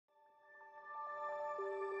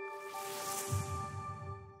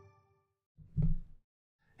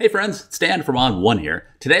Hey friends, it's Dan from ON1 here.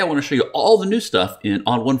 Today I want to show you all the new stuff in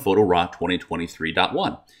ON1 Photo RAW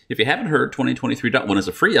 2023.1. If you haven't heard, 2023.1 is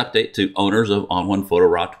a free update to owners of ON1 Photo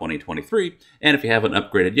RAW 2023, and if you haven't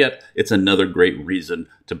upgraded yet, it's another great reason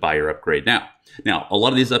to buy your upgrade now. Now, a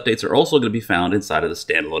lot of these updates are also going to be found inside of the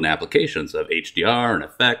standalone applications of HDR and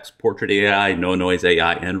effects, Portrait AI, No Noise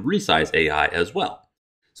AI, and Resize AI as well.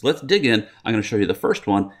 So let's dig in. I'm going to show you the first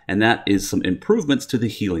one, and that is some improvements to the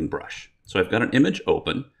healing brush. So I've got an image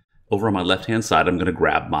open. Over on my left-hand side, I'm going to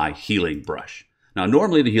grab my healing brush. Now,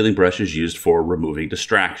 normally the healing brush is used for removing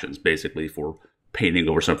distractions, basically for painting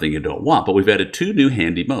over something you don't want. But we've added two new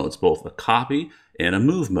handy modes, both a copy and a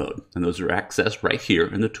move mode. And those are accessed right here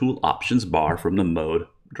in the tool options bar from the mode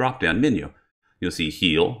drop-down menu. You'll see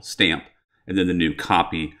heal, stamp, and then the new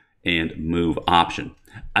copy and move option.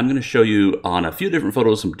 I'm going to show you on a few different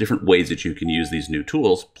photos some different ways that you can use these new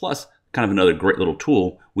tools, plus kind of another great little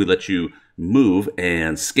tool. We let you move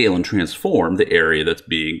and scale and transform the area that's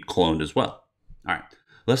being cloned as well. All right,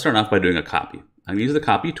 let's start off by doing a copy. I'm going to use the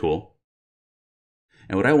copy tool.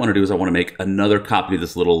 And what I want to do is I want to make another copy of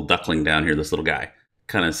this little duckling down here, this little guy.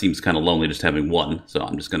 Kind of seems kind of lonely just having one. So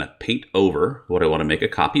I'm just going to paint over what I want to make a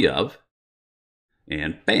copy of.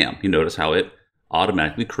 And bam, you notice how it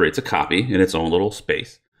automatically creates a copy in its own little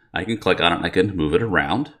space. I can click on it and I can move it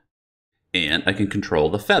around. And I can control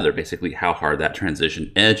the feather, basically how hard that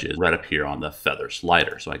transition edge is right up here on the feather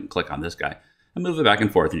slider. So I can click on this guy and move it back and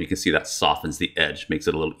forth, and you can see that softens the edge, makes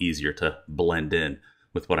it a little easier to blend in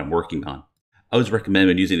with what I'm working on. I always recommend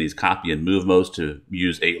when using these copy and move modes to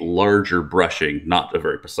use a larger brushing, not a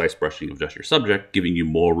very precise brushing of just your subject, giving you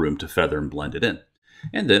more room to feather and blend it in.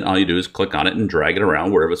 And then all you do is click on it and drag it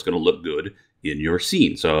around wherever it's going to look good in your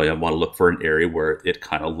scene. So I want to look for an area where it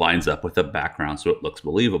kind of lines up with the background so it looks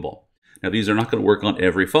believable. Now, these are not going to work on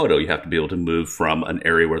every photo. You have to be able to move from an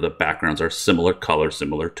area where the backgrounds are similar color,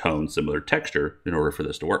 similar tone, similar texture in order for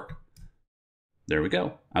this to work. There we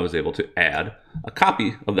go. I was able to add a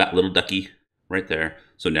copy of that little ducky right there.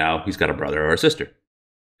 So now he's got a brother or a sister.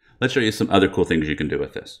 Let's show you some other cool things you can do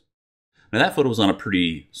with this. Now, that photo was on a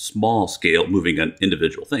pretty small scale, moving an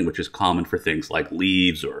individual thing, which is common for things like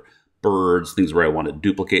leaves or birds, things where I want to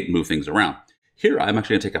duplicate and move things around. Here, I'm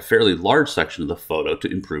actually going to take a fairly large section of the photo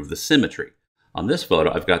to improve the symmetry. On this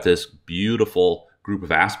photo, I've got this beautiful group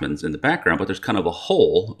of aspens in the background, but there's kind of a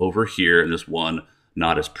hole over here in this one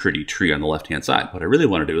not as pretty tree on the left-hand side. What I really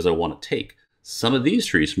want to do is I want to take some of these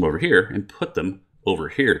trees from over here and put them over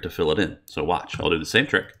here to fill it in. So watch, I'll do the same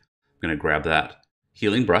trick. I'm going to grab that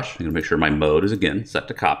healing brush. I'm going to make sure my mode is, again, set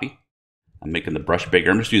to copy. I'm making the brush bigger.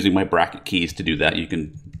 I'm just using my bracket keys to do that. You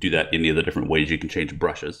can do that any of the different ways you can change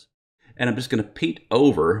brushes. And I'm just going to paint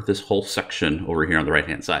over this whole section over here on the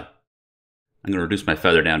right-hand side. I'm going to reduce my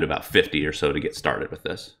feather down to about 50 or so to get started with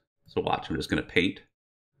this. So watch, I'm just going to paint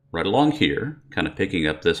right along here, kind of picking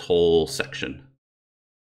up this whole section.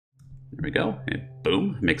 There we go, and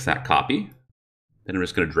boom, makes that copy. Then I'm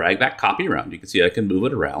just going to drag that copy around. You can see I can move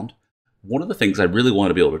it around. One of the things I really want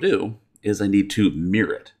to be able to do is I need to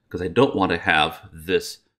mirror it, because I don't want to have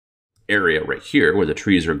this area right here where the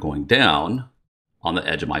trees are going down on the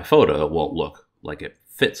edge of my photo. It won't look like it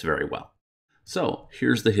fits very well. So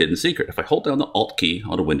here's the hidden secret. If I hold down the Alt key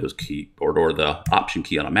on a Windows keyboard or the Option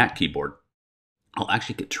key on a Mac keyboard, I'll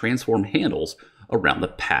actually get transform handles around the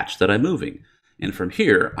patch that I'm moving. And from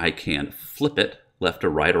here, I can flip it left to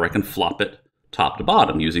right, or I can flop it top to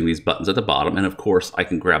bottom using these buttons at the bottom. And of course, I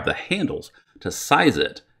can grab the handles to size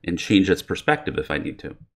it and change its perspective if I need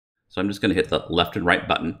to. So I'm just going to hit the left and right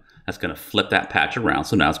button. That's going to flip that patch around.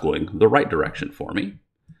 So now it's going the right direction for me.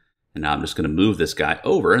 And now I'm just going to move this guy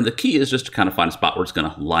over. And the key is just to kind of find a spot where it's going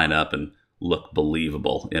to line up and look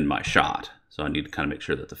believable in my shot. So I need to kind of make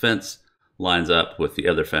sure that the fence lines up with the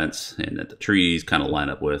other fence and that the trees kind of line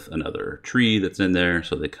up with another tree that's in there.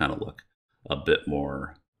 So they kind of look a bit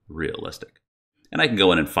more realistic. And I can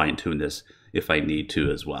go in and fine tune this if I need to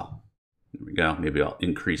as well. There we go. Maybe I'll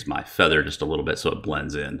increase my feather just a little bit so it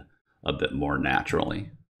blends in a bit more naturally.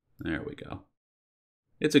 There we go.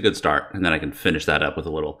 It's a good start, and then I can finish that up with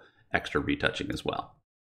a little extra retouching as well.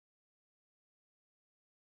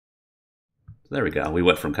 So there we go. We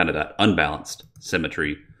went from kind of that unbalanced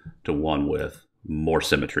symmetry to one with more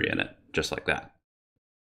symmetry in it, just like that.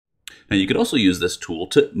 Now you could also use this tool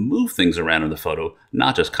to move things around in the photo,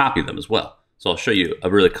 not just copy them as well. So I'll show you a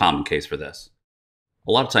really common case for this.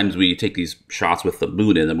 A lot of times we take these shots with the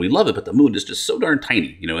moon in and we love it, but the moon is just so darn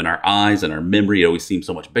tiny. You know, in our eyes and our memory, it always seems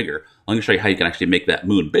so much bigger. I'm going to show you how you can actually make that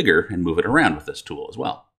moon bigger and move it around with this tool as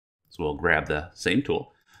well. So we'll grab the same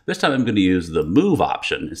tool. This time I'm going to use the move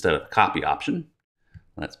option instead of the copy option.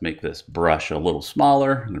 Let's make this brush a little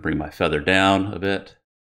smaller. I'm going to bring my feather down a bit.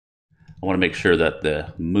 I want to make sure that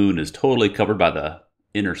the moon is totally covered by the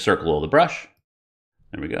inner circle of the brush.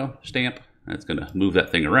 There we go, stamp. That's going to move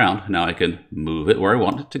that thing around. Now I can move it where I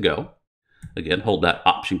want it to go. Again, hold that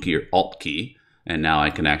Option key or Alt key, and now I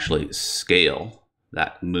can actually scale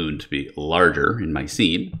that moon to be larger in my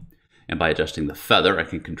scene. And by adjusting the feather, I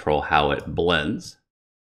can control how it blends.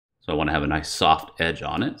 So I want to have a nice soft edge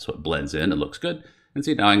on it so it blends in, it looks good. And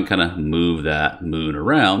see, now I can kind of move that moon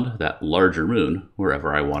around, that larger moon,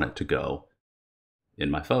 wherever I want it to go in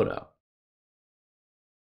my photo.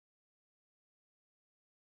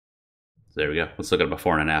 So there we go. Let's look at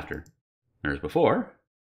before and after. There's before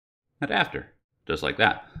and after, just like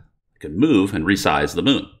that. I can move and resize the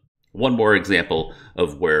moon. One more example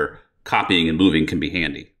of where copying and moving can be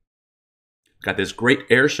handy. Got this great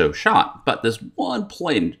air show shot, but this one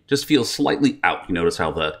plane just feels slightly out. You notice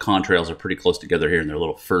how the contrails are pretty close together here and they're a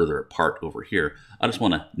little further apart over here. I just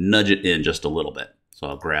want to nudge it in just a little bit. So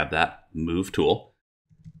I'll grab that Move tool,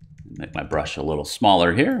 make my brush a little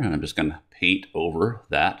smaller here, and I'm just going to paint over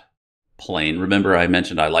that plane. Remember, I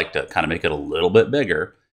mentioned I like to kind of make it a little bit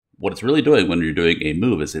bigger. What it's really doing when you're doing a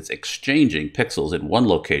move is it's exchanging pixels in one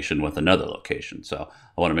location with another location. So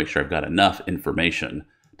I want to make sure I've got enough information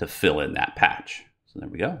to fill in that patch. So there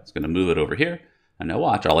we go. It's going to move it over here. And now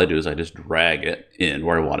watch, all I do is I just drag it in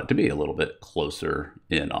where I want it to be, a little bit closer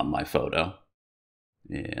in on my photo.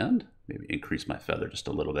 And maybe increase my feather just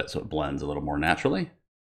a little bit so it blends a little more naturally.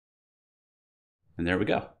 And there we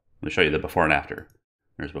go. Let me show you the before and after.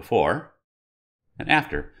 There's before and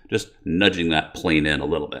after, just nudging that plane in a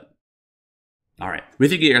little bit. All right, we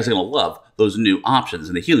think you guys are going to love those new options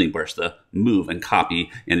in the healing brush, the move and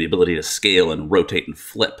copy, and the ability to scale and rotate and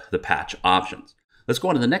flip the patch options. Let's go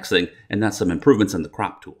on to the next thing, and that's some improvements in the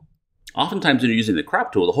crop tool. Oftentimes when you're using the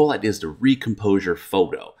crop tool, the whole idea is to recompose your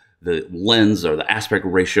photo. The lens or the aspect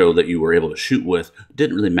ratio that you were able to shoot with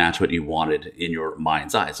didn't really match what you wanted in your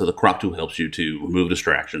mind's eye. So the crop tool helps you to remove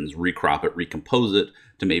distractions, recrop it, recompose it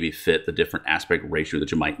to maybe fit the different aspect ratio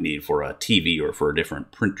that you might need for a TV or for a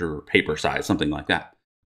different printer or paper size, something like that.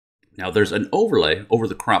 Now there's an overlay over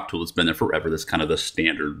the crop tool that's been there forever. That's kind of the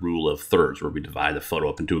standard rule of thirds where we divide the photo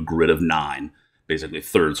up into a grid of 9, basically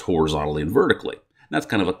thirds horizontally and vertically. And that's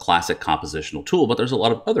kind of a classic compositional tool, but there's a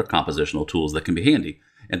lot of other compositional tools that can be handy.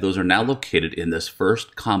 And those are now located in this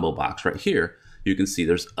first combo box right here. You can see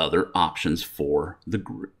there's other options for the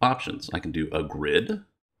options. I can do a grid.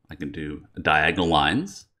 I can do diagonal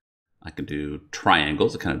lines. I can do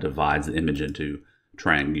triangles. It kind of divides the image into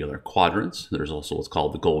triangular quadrants. There's also what's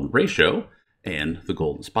called the golden ratio and the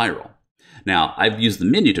golden spiral. Now, I've used the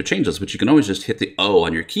menu to change this, but you can always just hit the O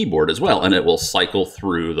on your keyboard as well, and it will cycle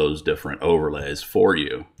through those different overlays for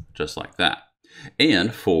you, just like that.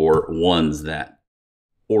 And for ones that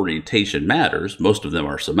orientation matters, most of them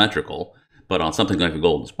are symmetrical, but on something like a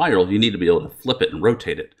golden spiral, you need to be able to flip it and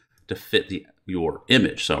rotate it to fit your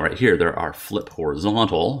image. So right here, there are flip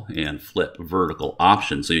horizontal and flip vertical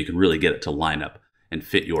options, so you can really get it to line up and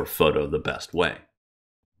fit your photo the best way.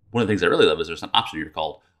 One of the things I really love is there's an option here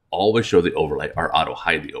called Always Show the Overlay or Auto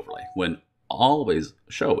Hide the Overlay. When Always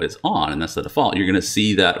Show is on, and that's the default, you're going to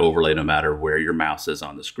see that overlay no matter where your mouse is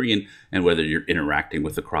on the screen and whether you're interacting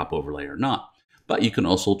with the crop overlay or not. But you can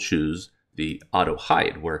also choose the auto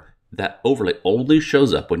hide, where that overlay only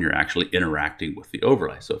shows up when you're actually interacting with the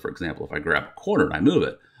overlay. So for example, if I grab a corner and I move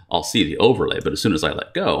it, I'll see the overlay, but as soon as I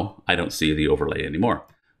let go, I don't see the overlay anymore.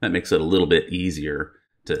 That makes it a little bit easier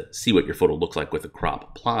to see what your photo looks like with the crop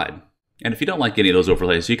applied. And if you don't like any of those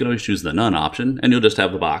overlays, you can always choose the none option and you'll just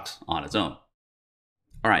have the box on its own.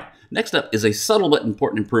 All right, next up is a subtle but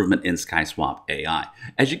important improvement in SkySwap AI.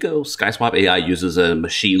 As you go, SkySwap AI uses a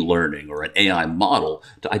machine learning or an AI model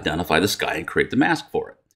to identify the sky and create the mask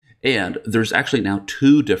for it. And there's actually now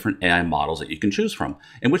 2 different AI models that you can choose from,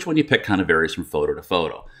 and which one you pick kind of varies from photo to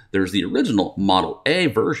photo. There's the original Model A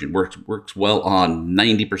version, works well on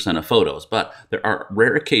 90% of photos, but there are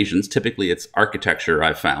rare occasions, typically it's architecture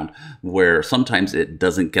I've found, where sometimes it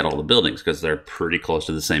doesn't get all the buildings because they're pretty close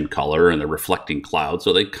to the same color and they're reflecting clouds,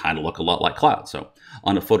 so they kind of look a lot like clouds. So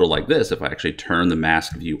on a photo like this, if I actually turn the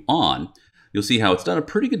mask view on, you'll see how it's done a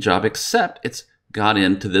pretty good job, except it's got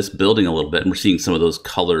into this building a little bit, and we're seeing some of those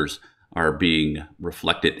colors are being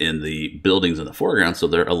reflected in the buildings in the foreground, so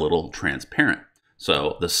they're a little transparent.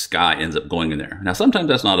 So the sky ends up going in there. Now, sometimes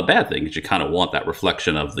that's not a bad thing, because you kind of want that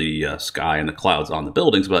reflection of the sky and the clouds on the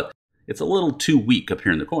buildings, but it's a little too weak up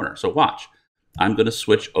here in the corner. So watch. I'm going to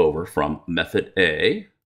switch over from Method A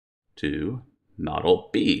to Model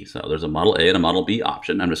B. So there's a Model A and a Model B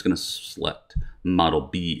option. I'm just going to select Model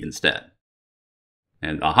B instead.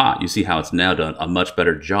 And aha, you see how it's now done a much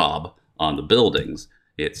better job on the buildings.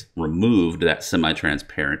 It's removed that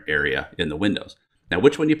semi-transparent area in the windows. Now,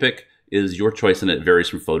 which one you pick is your choice, and it varies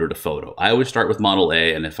from photo to photo. I always start with Model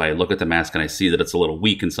A, and if I look at the mask and I see that it's a little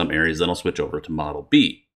weak in some areas, then I'll switch over to Model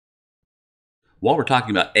B. While we're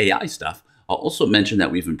talking about AI stuff, I'll also mention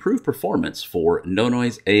that we've improved performance for No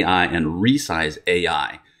Noise AI and Resize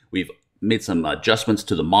AI. We've made some adjustments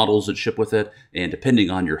to the models that ship with it, and depending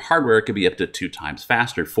on your hardware, it could be up to 2 times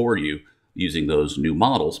faster for you using those new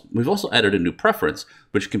models. We've also added a new preference,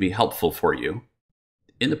 which can be helpful for you.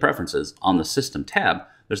 In the Preferences, on the System tab,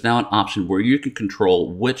 there's now an option where you can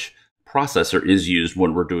control which processor is used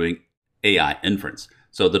when we're doing AI inference.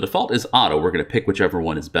 So the default is auto. We're going to pick whichever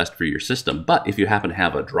one is best for your system. But if you happen to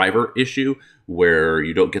have a driver issue where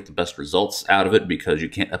you don't get the best results out of it because you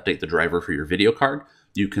can't update the driver for your video card,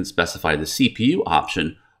 you can specify the CPU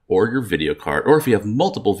option or your video card. Or if you have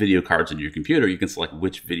multiple video cards in your computer, you can select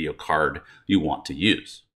which video card you want to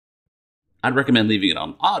use. I'd recommend leaving it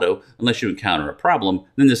on auto unless you encounter a problem.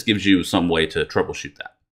 Then this gives you some way to troubleshoot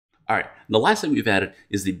that. All right, the last thing we've added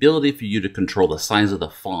is the ability for you to control the size of the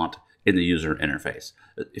font in the user interface.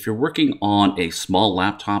 If you're working on a small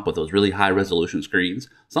laptop with those really high resolution screens,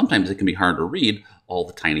 sometimes it can be hard to read all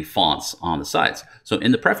the tiny fonts on the sides. So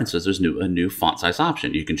in the Preferences, there's a new font size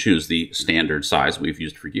option. You can choose the standard size we've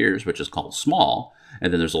used for years, which is called small.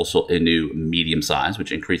 And then there's also a new medium size,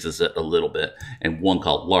 which increases it a little bit, and one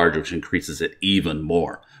called large, which increases it even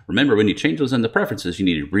more. Remember, when you change those in the Preferences, you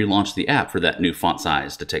need to relaunch the app for that new font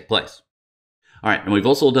size to take place. All right, and we've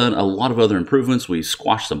also done a lot of other improvements. We've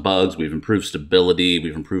squashed some bugs, we've improved stability,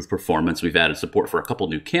 we've improved performance, we've added support for a couple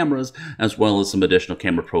new cameras, as well as some additional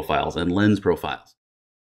camera profiles and lens profiles.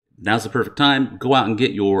 Now's the perfect time. Go out and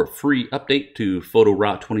get your free update to Photo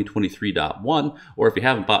RAW 2023.1, or if you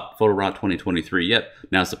haven't bought Photo RAW 2023 yet,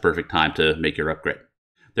 now's the perfect time to make your upgrade.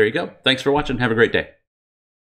 There you go. Thanks for watching. Have a great day.